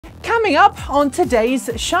Coming up on today's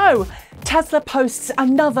show, Tesla posts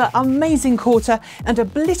another amazing quarter and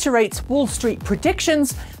obliterates Wall Street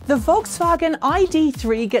predictions. The Volkswagen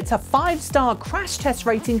ID3 gets a 5-star crash test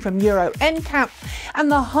rating from Euro NCAP, and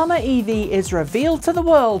the Hummer EV is revealed to the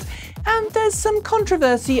world. And there's some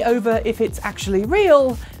controversy over if it's actually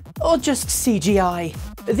real or just CGI.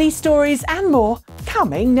 These stories and more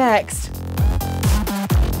coming next.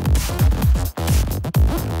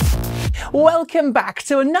 Welcome back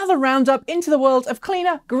to another roundup into the world of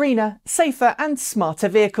cleaner, greener, safer and smarter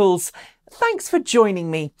vehicles. Thanks for joining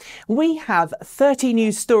me. We have 30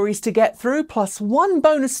 news stories to get through, plus one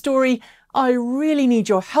bonus story I really need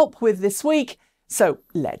your help with this week, so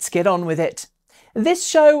let's get on with it. This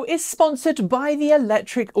show is sponsored by the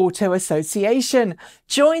Electric Auto Association.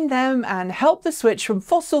 Join them and help the switch from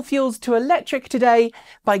fossil fuels to electric today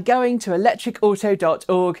by going to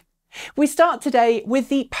electricauto.org. We start today with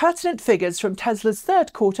the pertinent figures from Tesla's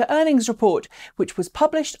third quarter earnings report, which was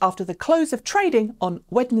published after the close of trading on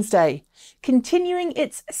Wednesday. Continuing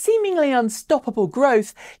its seemingly unstoppable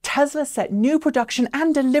growth, Tesla set new production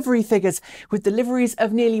and delivery figures, with deliveries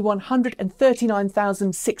of nearly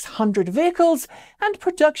 139,600 vehicles and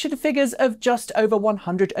production figures of just over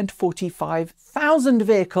 145,000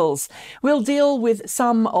 vehicles. We'll deal with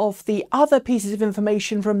some of the other pieces of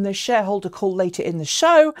information from the shareholder call later in the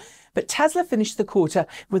show. But Tesla finished the quarter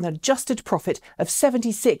with an adjusted profit of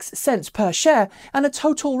 76 cents per share and a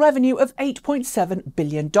total revenue of $8.7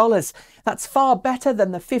 billion. That's far better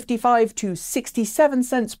than the 55 to 67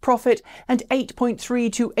 cents profit and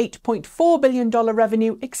 $8.3 to $8.4 billion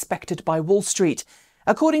revenue expected by Wall Street.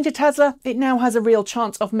 According to Tesla, it now has a real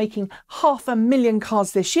chance of making 500,000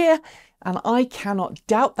 cars this year, and I cannot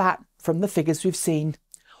doubt that from the figures we've seen.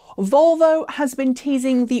 Volvo has been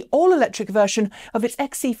teasing the all-electric version of its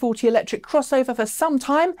XC40 electric crossover for some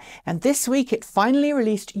time, and this week it finally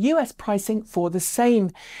released US pricing for the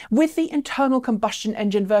same. With the internal combustion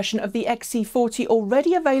engine version of the XC40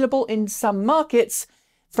 already available in some markets,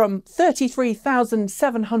 from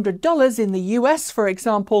 $33,700 in the US, for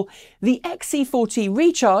example, the XC40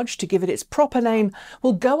 Recharge, to give it its proper name,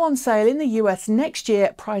 will go on sale in the US next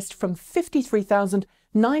year, priced from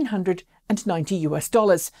 $53,990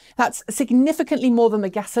 US. That's significantly more than the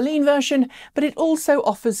gasoline version, but it also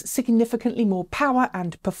offers significantly more power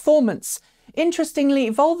and performance. Interestingly,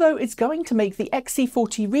 Volvo is going to make the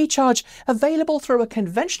XC40 Recharge available through a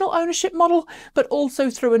conventional ownership model, but also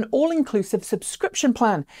through an all-inclusive subscription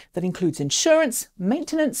plan that includes insurance,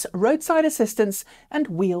 maintenance, roadside assistance, and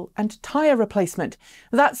wheel and tyre replacement.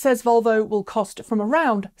 That, says Volvo, will cost from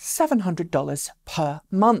around $700 per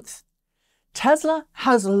month. Tesla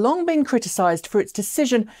has long been criticised for its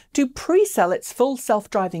decision to pre-sell its full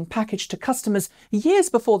self-driving package to customers years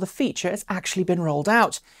before the feature has actually been rolled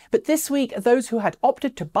out. But this week, those who had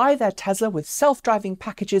opted to buy their Tesla with self-driving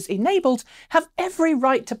packages enabled have every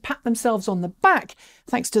right to pat themselves on the back,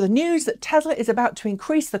 thanks to the news that Tesla is about to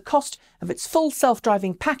increase the cost of its full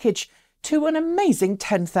self-driving package to an amazing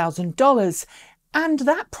 $10,000. And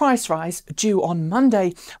that price rise, due on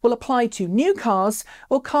Monday, will apply to new cars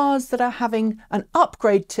or cars that are having an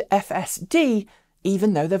upgrade to FSD,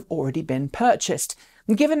 even though they've already been purchased.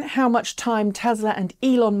 Given how much time Tesla and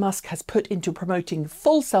Elon Musk has put into promoting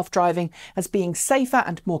full self-driving as being safer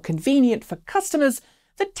and more convenient for customers,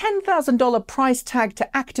 the $10,000 price tag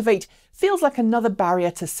to activate feels like another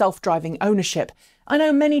barrier to self-driving ownership. I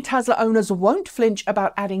know many Tesla owners won't flinch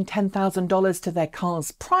about adding $10,000 to their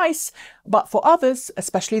car's price, but for others,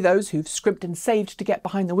 especially those who've scrimped and saved to get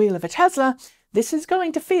behind the wheel of a Tesla, this is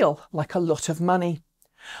going to feel like a lot of money.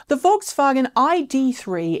 The Volkswagen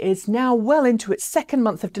ID3 is now well into its second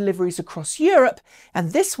month of deliveries across Europe,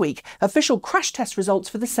 and this week official crash test results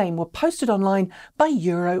for the same were posted online by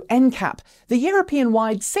Euro NCAP, the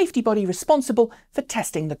European-wide safety body responsible for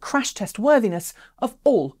testing the crash test worthiness of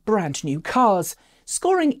all brand new cars.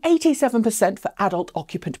 Scoring 87% for adult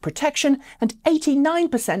occupant protection and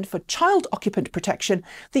 89% for child occupant protection,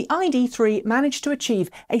 the ID3 managed to achieve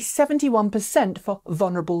a 71% for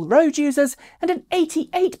vulnerable road users and an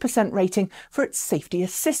 88% rating for its safety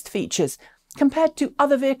assist features. Compared to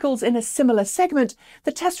other vehicles in a similar segment,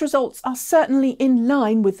 the test results are certainly in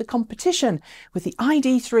line with the competition, with the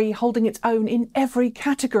ID3 holding its own in every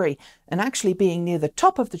category and actually being near the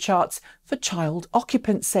top of the charts for child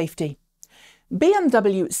occupant safety.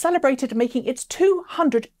 BMW celebrated making its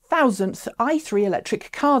 200 1,000th i3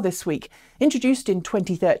 electric car this week. Introduced in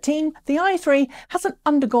 2013, the i3 hasn't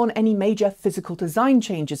undergone any major physical design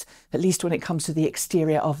changes, at least when it comes to the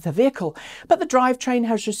exterior of the vehicle, but the drivetrain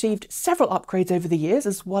has received several upgrades over the years,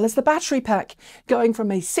 as well as the battery pack, going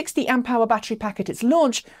from a 60 amp-hour battery pack at its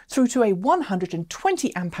launch through to a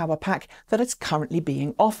 120 amp-hour pack that is currently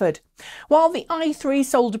being offered. While the i3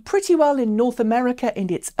 sold pretty well in North America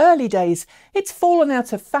in its early days, it's fallen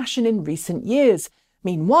out of fashion in recent years.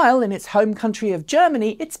 Meanwhile, in its home country of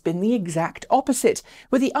Germany, it's been the exact opposite,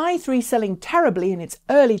 with the i3 selling terribly in its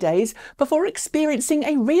early days before experiencing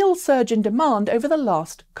a real surge in demand over the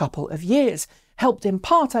last couple of years, helped in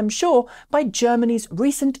part, I'm sure, by Germany's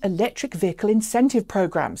recent electric vehicle incentive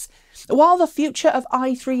programs. While the future of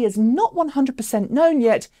i3 is not 100% known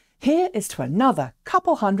yet, here is to another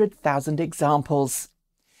couple 100,000 examples.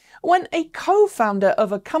 When a co-founder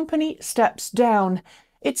of a company steps down,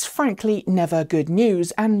 it's frankly never good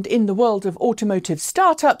news, and in the world of automotive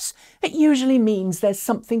startups, it usually means there's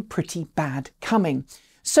something pretty bad coming.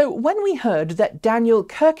 So when we heard that Daniel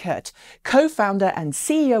Kichert, co-founder and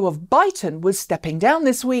CEO of Byton, was stepping down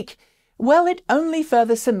this week, well, it only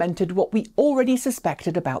further cemented what we already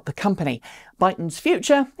suspected about the company. Byton's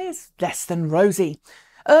future is less than rosy.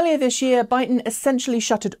 Earlier this year, Byton essentially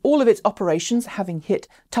shuttered all of its operations, having hit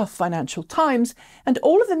tough financial times, and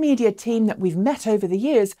all of the media team that we've met over the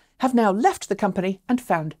years have now left the company and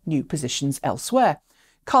found new positions elsewhere.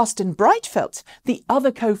 Carsten Breitfeld, the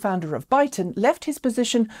other co-founder of Byton, left his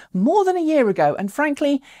position more than a year ago, and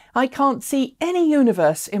frankly, I can't see any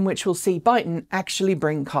universe in which we'll see Byton actually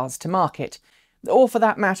bring cars to market. Or for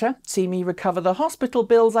that matter, see me recover the hospital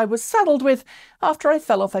bills I was saddled with after I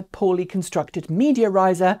fell off a poorly constructed media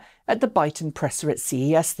riser at the Byton presser at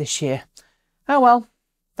CES this year. Oh well,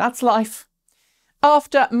 that's life.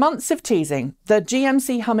 After months of teasing, the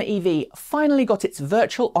GMC Hummer EV finally got its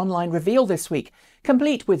virtual online reveal this week,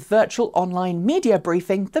 complete with virtual online media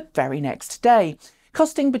briefing the very next day,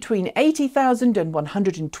 costing between $80,000 and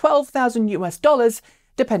 $112,000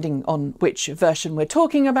 depending on which version we're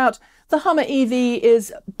talking about. The Hummer EV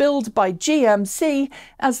is billed by GMC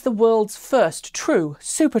as the world's first true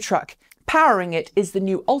supertruck. Powering it is the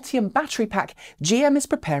new Ultium battery pack GM is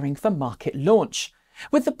preparing for market launch.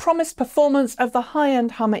 With the promised performance of the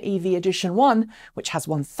high-end Hummer EV Edition 1, which has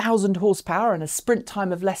 1,000 horsepower and a sprint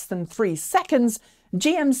time of less than 3 seconds,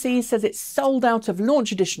 GMC says it's sold out of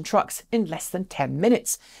launch edition trucks in less than 10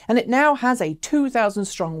 minutes, and it now has a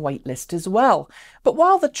 2,000-strong waitlist as well. But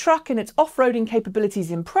while the truck and its off-roading capabilities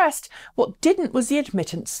impressed, what didn't was the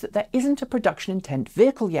admittance that there isn't a production intent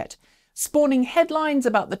vehicle yet, spawning headlines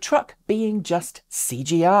about the truck being just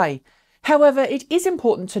CGI. However, it is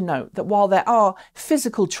important to note that while there are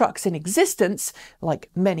physical trucks in existence, like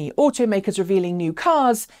many automakers revealing new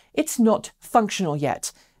cars, it's not functional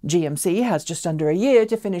yet. GMC has just under a year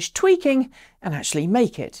to finish tweaking and actually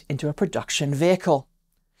make it into a production vehicle.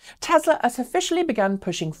 Tesla has officially begun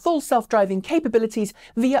pushing full self-driving capabilities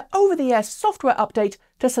via over-the-air software update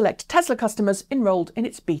to select Tesla customers enrolled in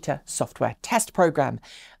its beta software test program.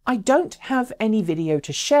 I don't have any video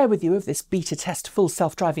to share with you of this beta test full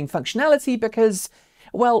self-driving functionality because,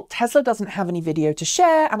 well, Tesla doesn't have any video to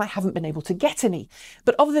share and I haven't been able to get any.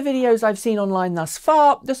 But of the videos I've seen online thus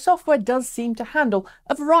far, the software does seem to handle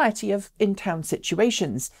a variety of in-town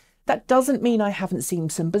situations. That doesn't mean I haven't seen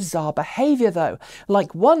some bizarre behaviour though,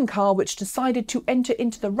 like one car which decided to enter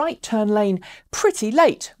into the right turn lane pretty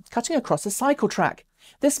late, cutting across a cycle track.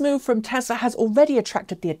 This move from Tesla has already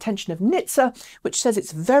attracted the attention of NHTSA, which says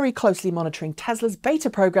it's very closely monitoring Tesla's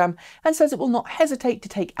beta program and says it will not hesitate to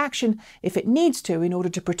take action if it needs to in order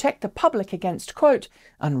to protect the public against, quote,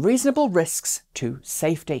 unreasonable risks to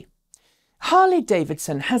safety. Harley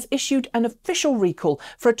Davidson has issued an official recall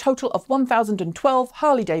for a total of 1,012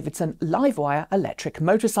 Harley Davidson LiveWire electric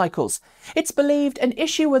motorcycles. It's believed an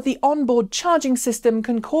issue with the onboard charging system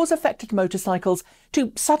can cause affected motorcycles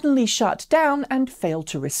to suddenly shut down and fail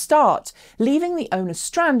to restart, leaving the owner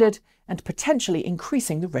stranded and potentially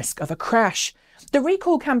increasing the risk of a crash. The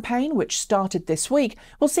recall campaign, which started this week,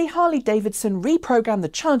 will see Harley Davidson reprogram the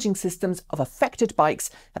charging systems of affected bikes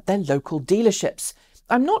at their local dealerships.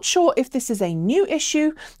 I'm not sure if this is a new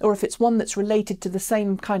issue or if it's one that's related to the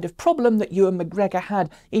same kind of problem that Ewan McGregor had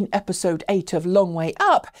in episode 8 of Long Way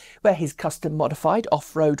Up, where his custom-modified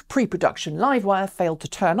off-road pre-production LiveWire failed to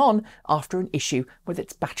turn on after an issue with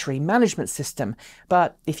its battery management system.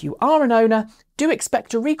 But if you are an owner, do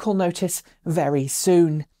expect a recall notice very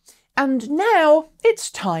soon. And now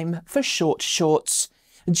it's time for short shorts.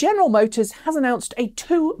 General Motors has announced a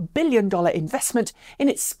 $2 billion investment in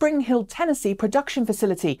its Spring Hill, Tennessee production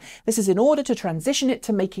facility. This is in order to transition it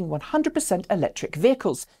to making 100% electric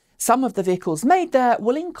vehicles. Some of the vehicles made there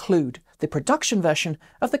will include the production version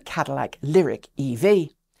of the Cadillac Lyriq EV.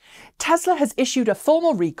 Tesla has issued a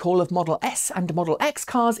formal recall of Model S and Model X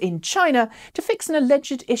cars in China to fix an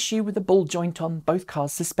alleged issue with the ball joint on both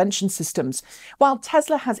cars' suspension systems. While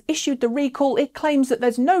Tesla has issued the recall, it claims that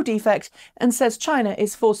there's no defect and says China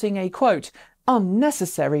is forcing a, quote,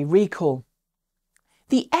 unnecessary recall.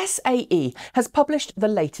 The SAE has published the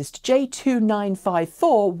latest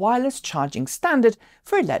J2954 wireless charging standard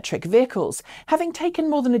for electric vehicles. Having taken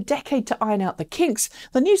more than a decade to iron out the kinks,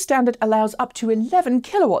 the new standard allows up to 11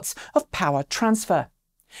 kilowatts of power transfer.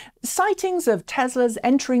 Sightings of Teslas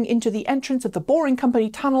entering into the entrance of the Boring Company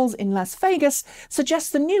tunnels in Las Vegas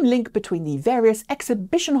suggest the new link between the various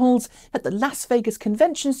exhibition halls at the Las Vegas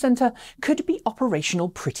Convention Center could be operational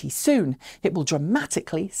pretty soon. It will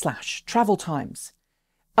dramatically slash travel times.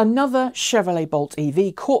 Another Chevrolet Bolt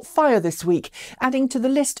EV caught fire this week, adding to the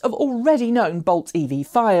list of already known Bolt EV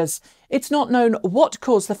fires. It's not known what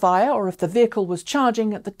caused the fire or if the vehicle was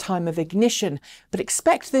charging at the time of ignition, but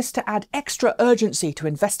expect this to add extra urgency to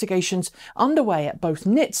investigations underway at both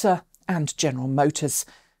NHTSA and General Motors.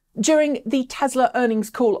 During the Tesla earnings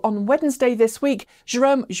call on Wednesday this week,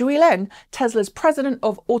 Jerome Juillen, Tesla's president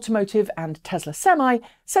of automotive and Tesla Semi,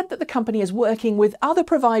 said that the company is working with other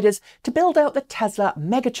providers to build out the Tesla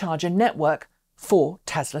Megacharger network for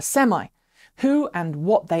Tesla Semi. Who and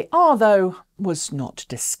what they are, though, was not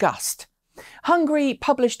discussed. Hungary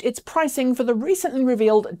published its pricing for the recently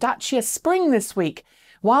revealed Dacia Spring this week.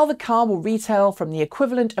 While the car will retail from the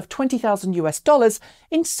equivalent of $20,000,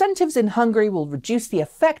 incentives in Hungary will reduce the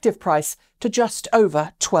effective price to just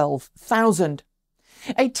over $12,000.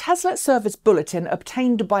 A Tesla service bulletin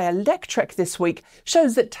obtained by Electrek this week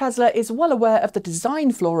shows that Tesla is well aware of the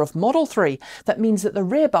design flaw of Model 3. That means that the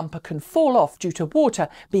rear bumper can fall off due to water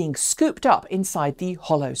being scooped up inside the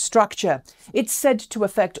hollow structure. It's said to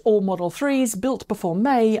affect all Model 3s built before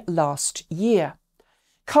May last year.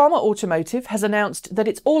 Karma Automotive has announced that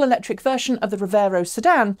its all-electric version of the Revero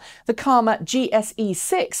sedan, the Karma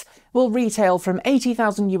GSE6, will retail from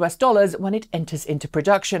 $80,000 when it enters into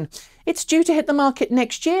production. It's due to hit the market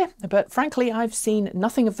next year, but frankly, I've seen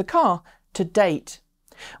nothing of the car to date.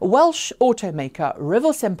 Welsh automaker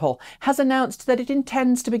Rivian has announced that it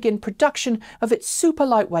intends to begin production of its super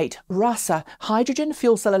lightweight Rasa hydrogen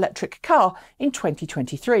fuel cell electric car in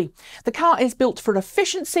 2023. The car is built for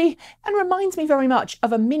efficiency and reminds me very much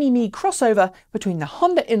of a mini-me crossover between the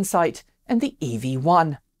Honda Insight and the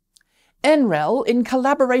EV1. NREL, in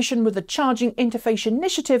collaboration with the Charging Interface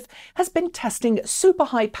Initiative, has been testing super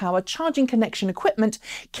high-power charging connection equipment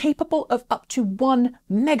capable of up to 1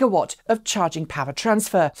 megawatt of charging power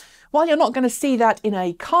transfer. While you're not going to see that in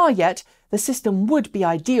a car yet, the system would be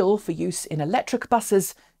ideal for use in electric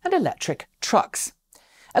buses and electric trucks.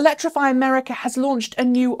 Electrify America has launched a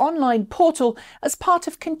new online portal as part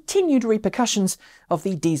of continued repercussions of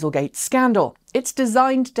the Dieselgate scandal. It's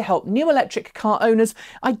designed to help new electric car owners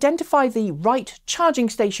identify the right charging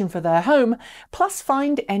station for their home, plus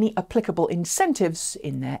find any applicable incentives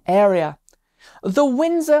in their area. The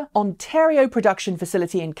Windsor, Ontario production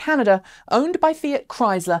facility in Canada, owned by Fiat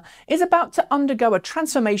Chrysler, is about to undergo a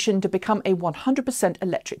transformation to become a 100%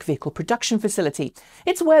 electric vehicle production facility.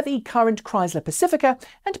 It's where the current Chrysler Pacifica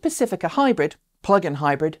and Pacifica Hybrid, plug-in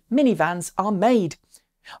hybrid, minivans are made.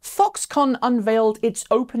 Foxconn unveiled its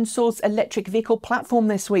open-source electric vehicle platform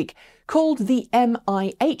this week. Called the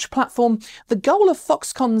MIH platform, the goal of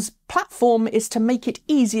Foxconn's platform is to make it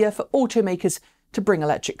easier for automakers to bring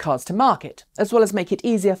electric cars to market, as well as make it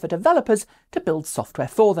easier for developers to build software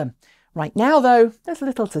for them. Right now, though, there's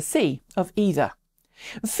little to see of either.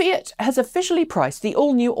 Fiat has officially priced the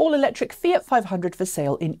all-new all-electric Fiat 500 for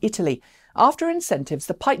sale in Italy. After incentives,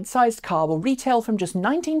 the pint-sized car will retail from just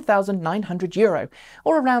 €19,900,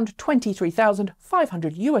 or around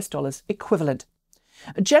 $23,500 equivalent.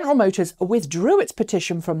 General Motors withdrew its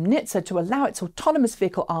petition from NHTSA to allow its autonomous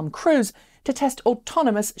vehicle arm Cruise to test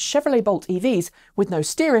autonomous Chevrolet Bolt EVs with no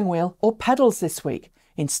steering wheel or pedals this week.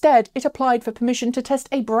 Instead, it applied for permission to test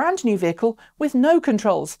a brand new vehicle with no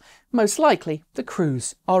controls, most likely the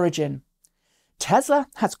Cruise Origin. Tesla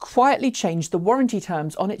has quietly changed the warranty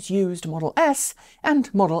terms on its used Model S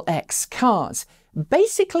and Model X cars.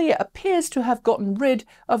 Basically, it appears to have gotten rid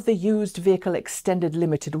of the used vehicle extended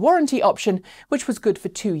limited warranty option, which was good for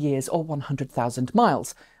 2 years or 100,000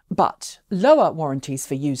 miles. But lower warranties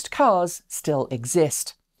for used cars still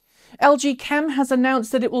exist. LG Chem has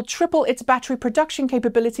announced that it will triple its battery production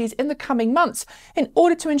capabilities in the coming months in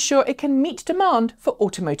order to ensure it can meet demand for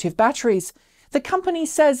automotive batteries. The company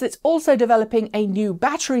says it's also developing a new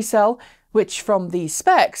battery cell, which from the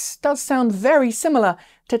specs does sound very similar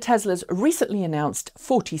to Tesla's recently announced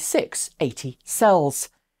 4680 cells.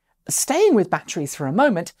 Staying with batteries for a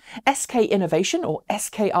moment, SK Innovation, or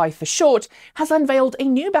SKI for short, has unveiled a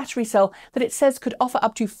new battery cell that it says could offer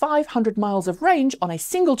up to 500 miles of range on a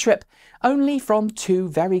single trip, only from 2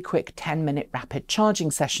 very quick 10-minute rapid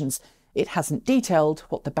charging sessions. It hasn't detailed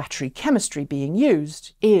what the battery chemistry being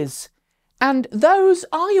used is. And those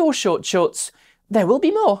are your shorts. There will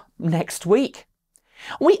be more next week.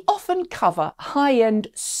 We often cover high-end,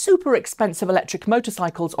 super expensive electric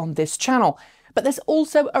motorcycles on this channel, but there's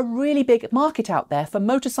also a really big market out there for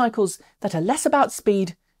motorcycles that are less about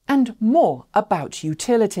speed and more about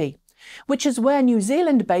utility, which is where New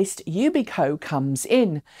Zealand-based Ubico comes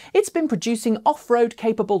in. It's been producing off-road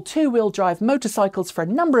capable two-wheel drive motorcycles for a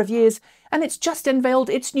number of years, and it's just unveiled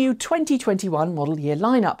its new 2021 model year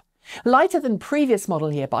lineup. Lighter than previous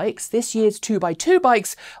model year bikes, this year's 2x2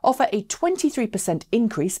 bikes offer a 23%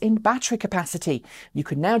 increase in battery capacity. You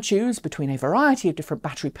can now choose between a variety of different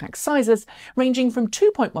battery pack sizes, ranging from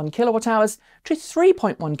 2.1 kilowatt hours to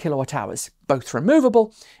 3.1 kilowatt hours, both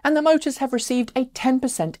removable, and the motors have received a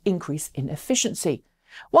 10% increase in efficiency.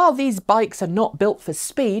 While these bikes are not built for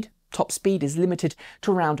speed, top speed is limited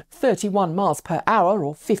to around 31 miles per hour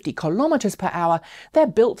or 50 kilometers per hour, they're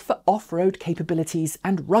built for off-road capabilities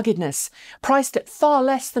and ruggedness. Priced at far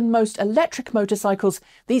less than most electric motorcycles,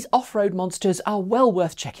 these off-road monsters are well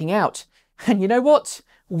worth checking out. And you know what?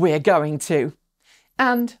 We're going to.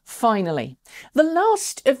 And finally, the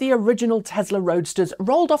last of the original Tesla Roadsters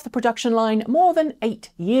rolled off the production line more than 8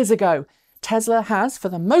 years ago. Tesla has, for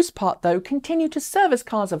the most part though, continued to service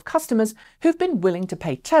cars of customers who've been willing to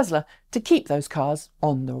pay Tesla to keep those cars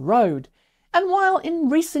on the road. And while in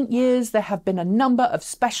recent years there have been a number of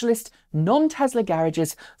specialist non-Tesla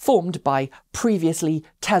garages formed by previously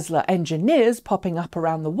Tesla engineers popping up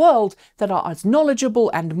around the world that are as knowledgeable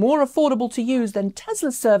and more affordable to use than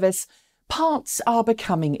Tesla's service, parts are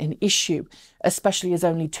becoming an issue, especially as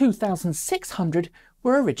only 2,600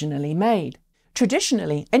 were originally made.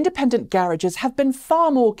 Traditionally, independent garages have been far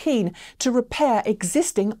more keen to repair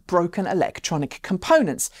existing broken electronic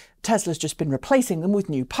components. Tesla's just been replacing them with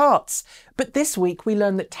new parts. But this week we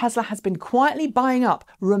learned that Tesla has been quietly buying up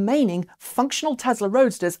remaining functional Tesla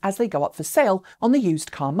Roadsters as they go up for sale on the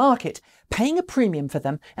used car market, paying a premium for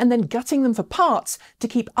them and then gutting them for parts to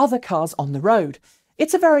keep other cars on the road.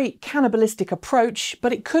 It's a very cannibalistic approach,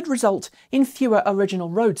 but it could result in fewer original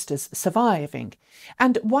Roadsters surviving.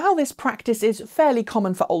 And while this practice is fairly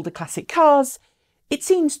common for older classic cars, it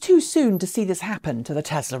seems too soon to see this happen to the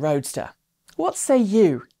Tesla Roadster. What say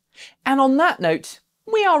you? And on that note,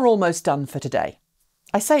 we are almost done for today.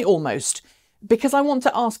 I say almost, because I want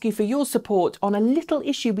to ask you for your support on a little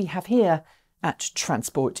issue we have here at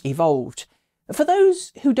Transport Evolved. For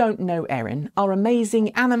those who don't know Erin, our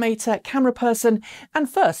amazing animator, camera person, and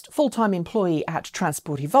first full-time employee at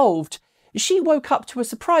Transport Evolved, she woke up to a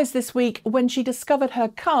surprise this week when she discovered her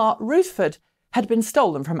car, Rutherford, had been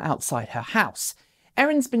stolen from outside her house.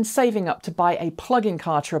 Erin's been saving up to buy a plug-in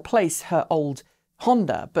car to replace her old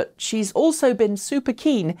Honda, but she's also been super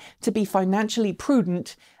keen to be financially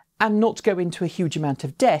prudent and not go into a huge amount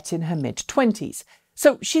of debt in her mid-20s.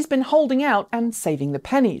 So she's been holding out and saving the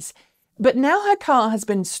pennies. But now her car has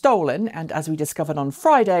been stolen and, as we discovered on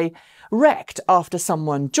Friday, wrecked after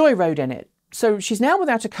someone joyrode in it. So she's now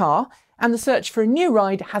without a car, and the search for a new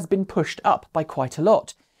ride has been pushed up by quite a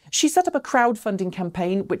lot. She set up a crowdfunding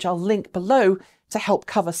campaign, which I'll link below, to help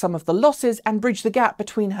cover some of the losses and bridge the gap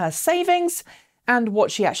between her savings and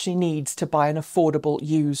what she actually needs to buy an affordable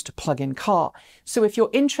used plug-in car. So if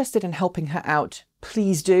you're interested in helping her out,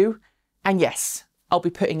 please do. And yes, I'll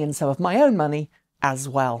be putting in some of my own money as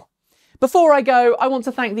well. Before I go, I want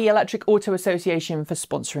to thank the Electric Auto Association for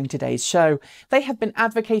sponsoring today's show. They have been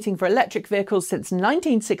advocating for electric vehicles since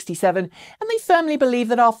 1967, and they firmly believe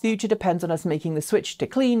that our future depends on us making the switch to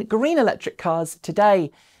clean, green electric cars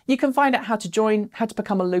today. You can find out how to join, how to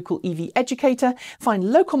become a local EV educator, find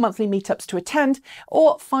local monthly meetups to attend,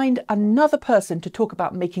 or find another person to talk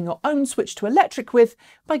about making your own switch to electric with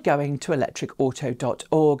by going to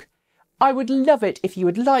electricauto.org. I would love it if you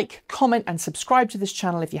would like, comment and subscribe to this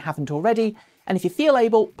channel if you haven't already. And if you feel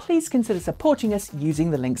able, please consider supporting us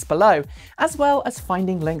using the links below, as well as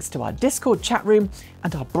finding links to our Discord chat room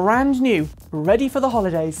and our brand new, ready for the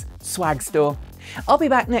holidays, swag store. I'll be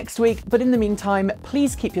back next week, but in the meantime,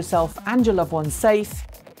 please keep yourself and your loved ones safe.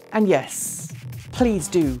 And yes, please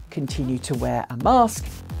do continue to wear a mask,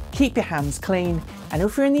 keep your hands clean, and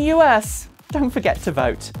if you're in the US, don't forget to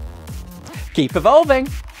vote. Keep evolving!